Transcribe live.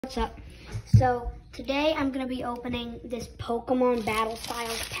What's up? So today I'm going to be opening this Pokemon Battle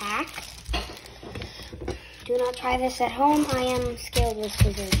Styles pack. Do not try this at home. I am skilled with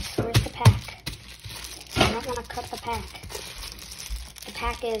scissors. Where's the pack? I don't want to cut the pack. The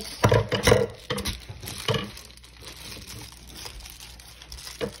pack is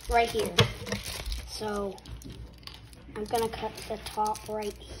right here. So I'm going to cut the top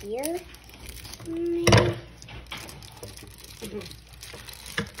right here. Maybe.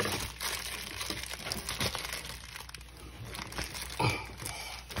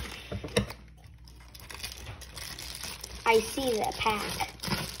 I see the pack,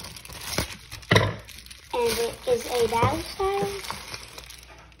 and it is a battle style.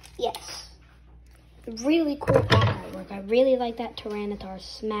 Yes, really cool pack artwork. I really like that Tyranitar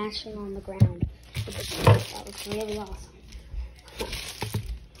smashing on the ground. That looks really awesome.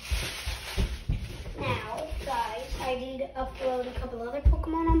 Now, guys, I did upload a couple other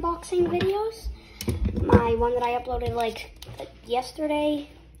Pokemon unboxing videos. My one that I uploaded like yesterday,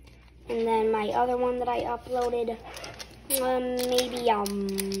 and then my other one that I uploaded maybe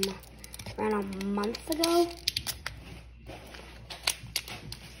around a month ago.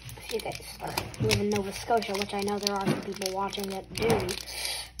 If you guys live in Nova Scotia, which I know there are some people watching that do.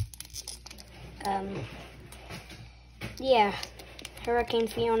 Yeah, Hurricane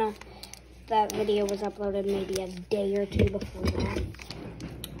Fiona, that video was uploaded maybe a day or two before that.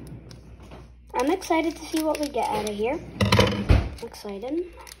 I'm excited to see what we get out of here. I'm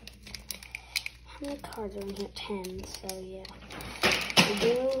excited. How many cards are in here? 10, so yeah. We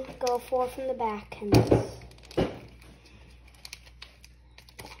do go 4 from the back, and this.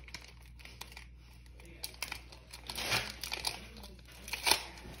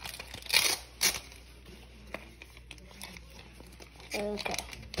 Okay.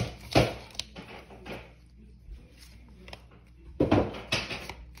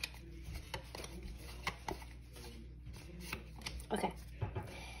 Okay.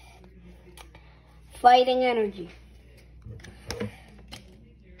 Fighting Energy,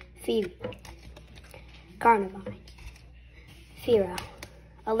 Phoebe, Carnivine, Fearow,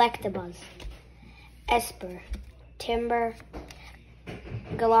 Electabuzz, Esper, Timber,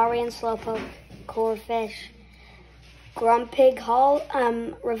 Galarian Slowpoke, Corphish, Grumpig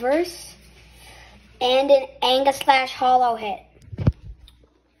Reverse, and an Aegislash holo hit.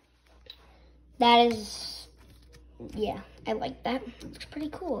 That is, yeah, I like that. Looks pretty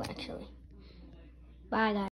cool, actually. Bye, guys.